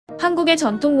한국의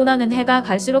전통 문화는 해가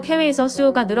갈수록 해외에서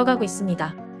수요가 늘어가고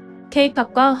있습니다.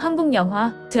 K-팝과 한국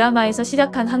영화, 드라마에서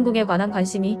시작한 한국에 관한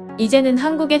관심이 이제는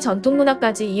한국의 전통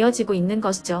문화까지 이어지고 있는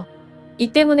것이죠.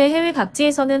 이 때문에 해외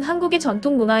각지에서는 한국의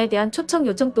전통 문화에 대한 초청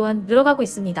요청 또한 늘어가고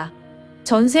있습니다.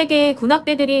 전 세계의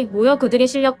군악대들이 모여 그들의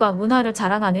실력과 문화를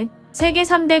자랑하는 세계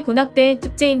 3대 군악대의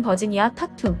축제인 버지니아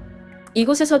타투.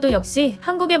 이곳에서도 역시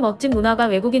한국의 멋진 문화가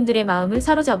외국인들의 마음을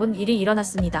사로잡은 일이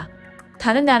일어났습니다.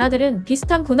 다른 나라들은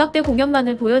비슷한 군악대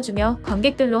공연만을 보여주며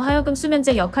관객들로 하여금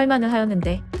수면제 역할만을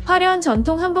하였는데, 화려한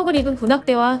전통 한복을 입은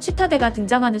군악대와 취타대가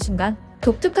등장하는 순간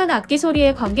독특한 악기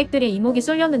소리에 관객들의 이목이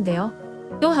쏠렸는데요.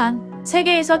 또한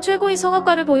세계에서 최고의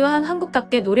성악가를 보유한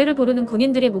한국답게 노래를 부르는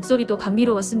군인들의 목소리도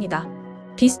감미로웠습니다.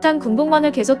 비슷한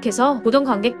군복만을 계속해서 보던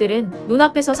관객들은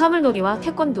눈앞에서 사물놀이와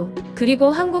태권도,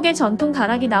 그리고 한국의 전통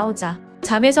가락이 나오자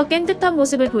잠에서 깬 듯한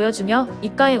모습을 보여주며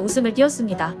입가에 웃음을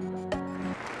띄웠습니다.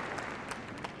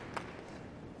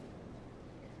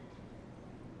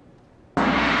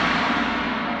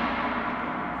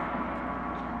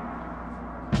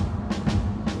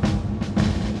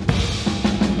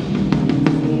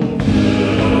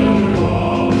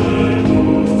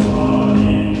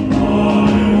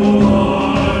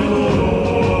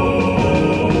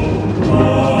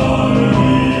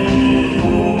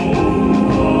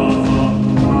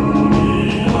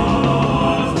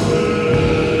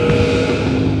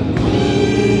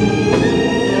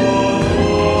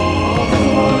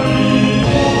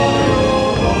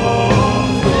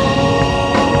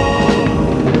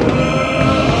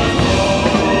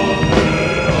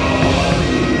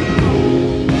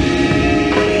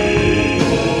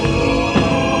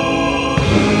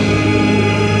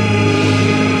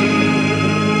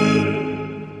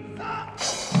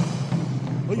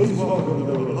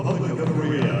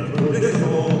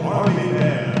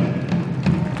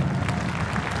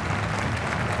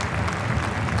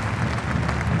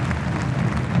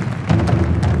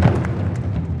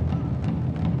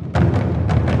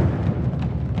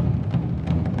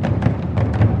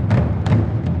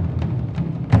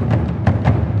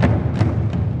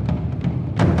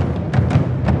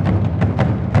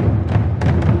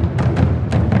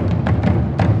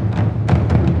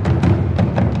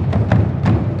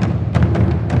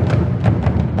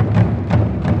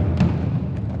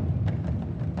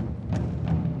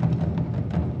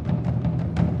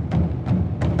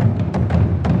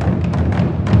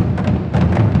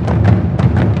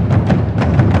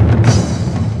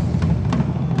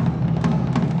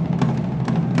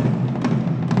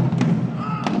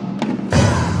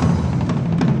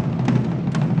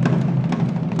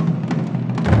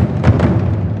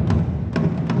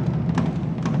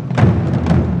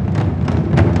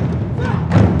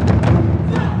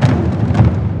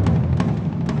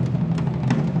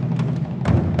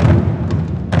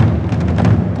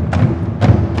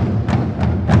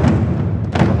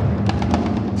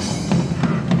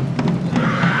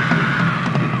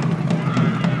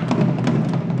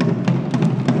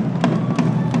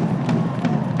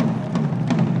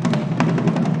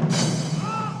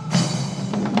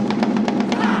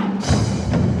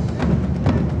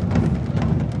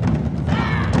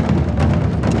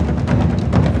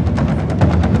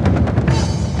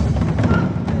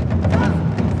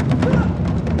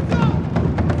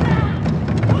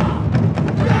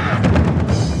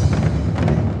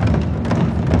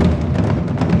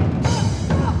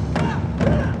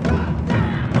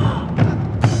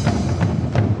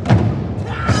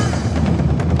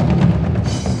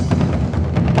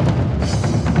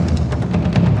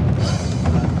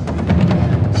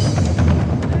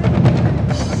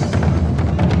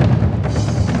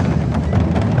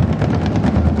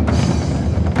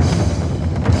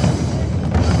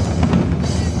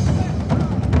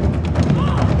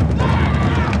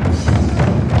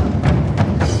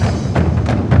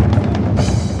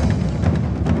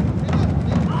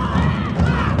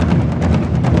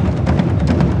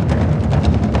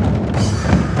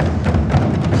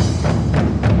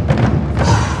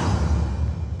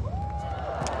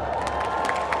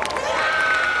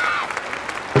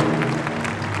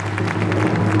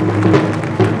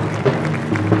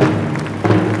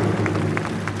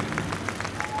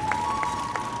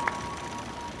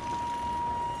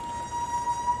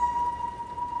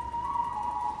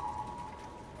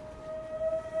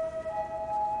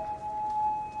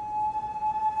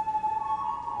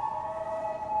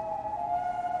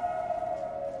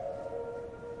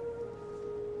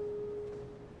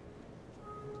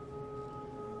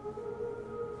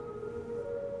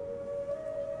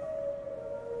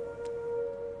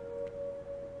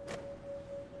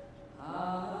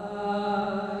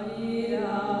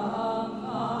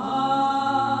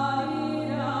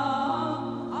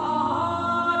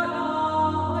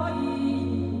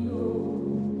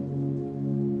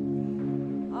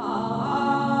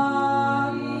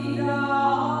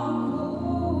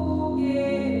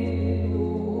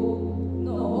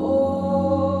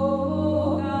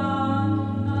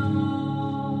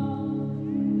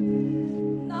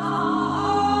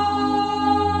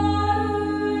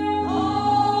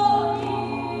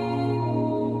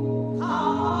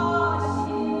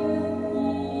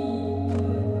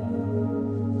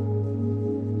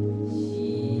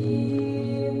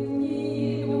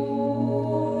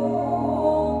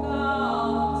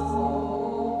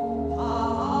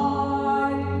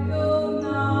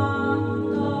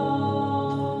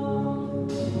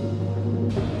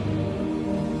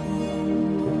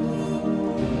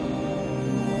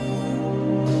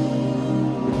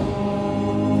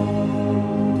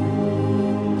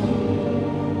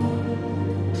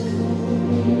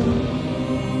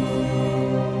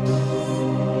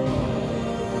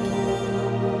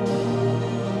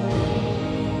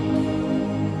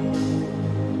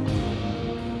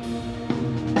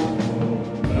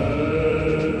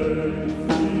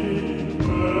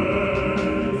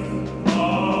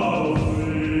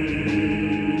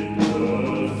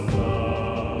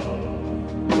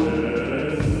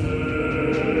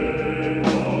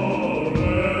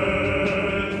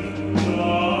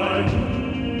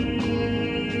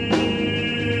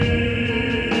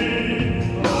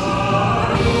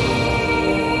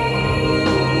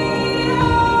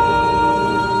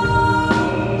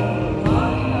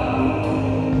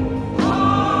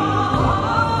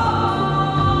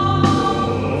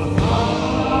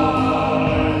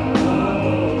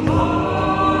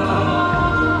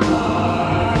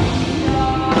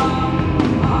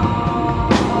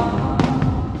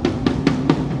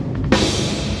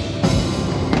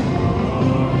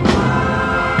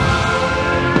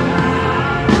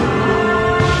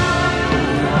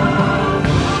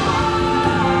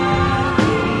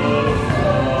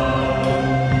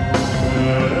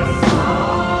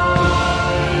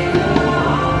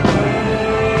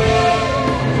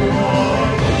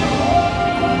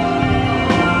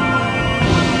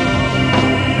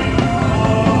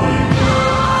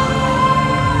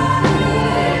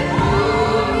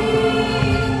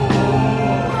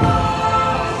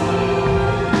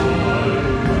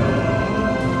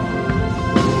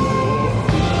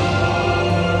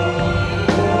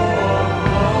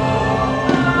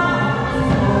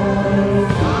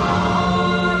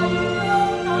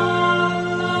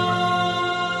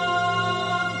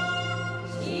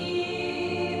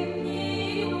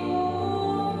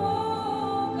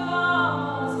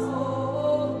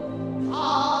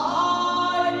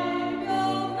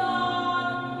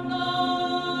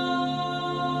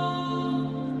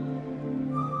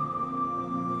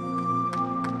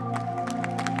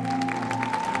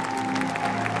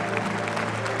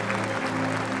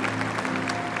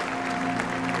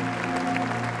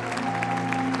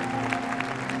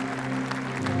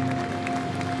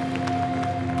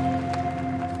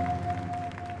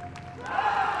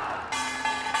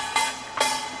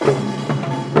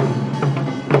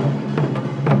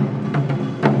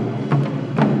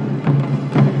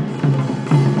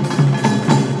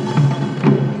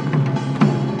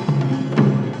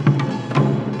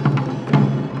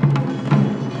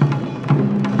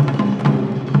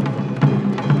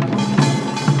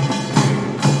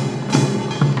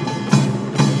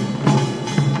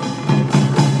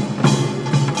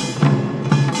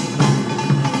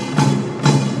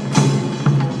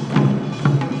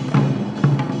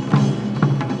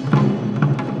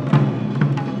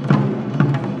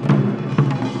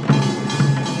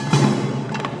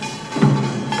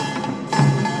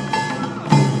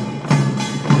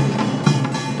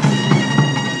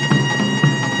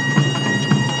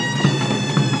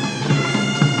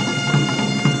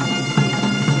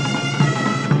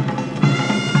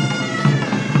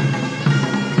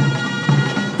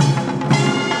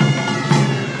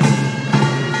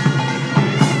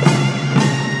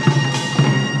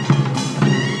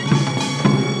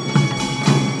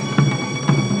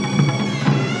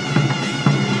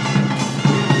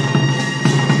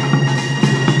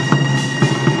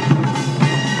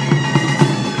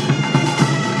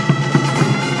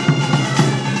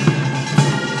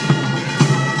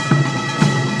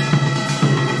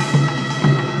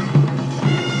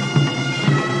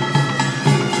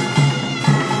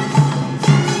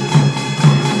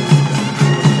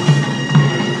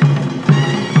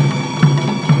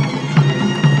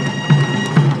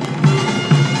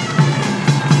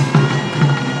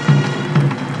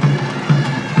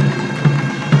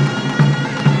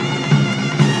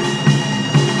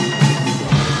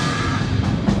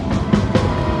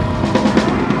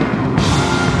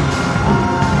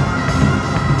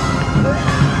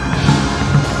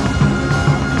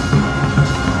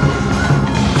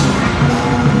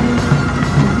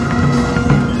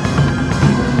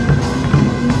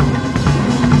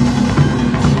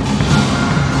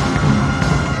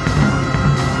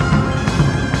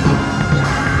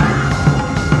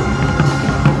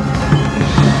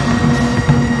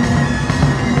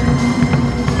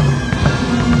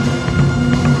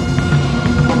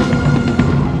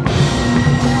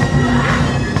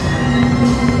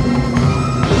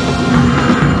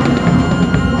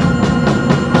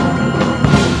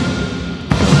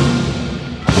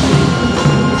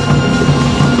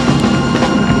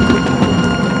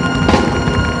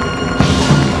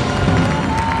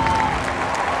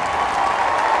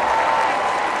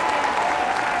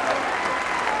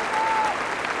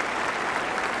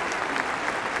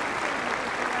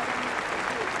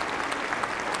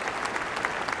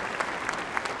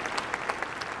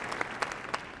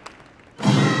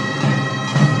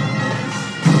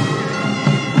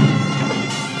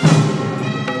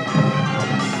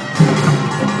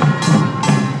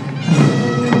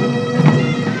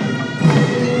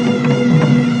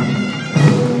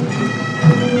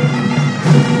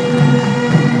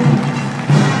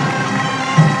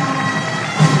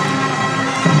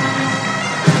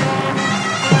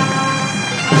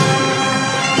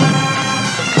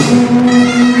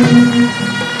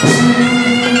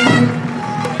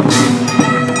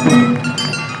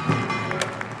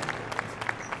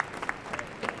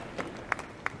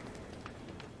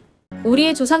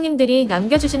 우리의 조상님들이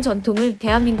남겨주신 전통을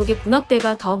대한민국의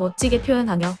군악대가 더 멋지게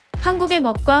표현하며 한국의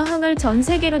멋과 흥을 전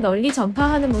세계로 널리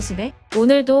전파하는 모습에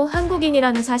오늘도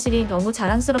한국인이라는 사실이 너무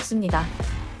자랑스럽습니다.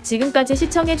 지금까지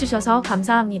시청해주셔서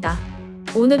감사합니다.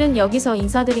 오늘은 여기서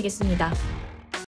인사드리겠습니다.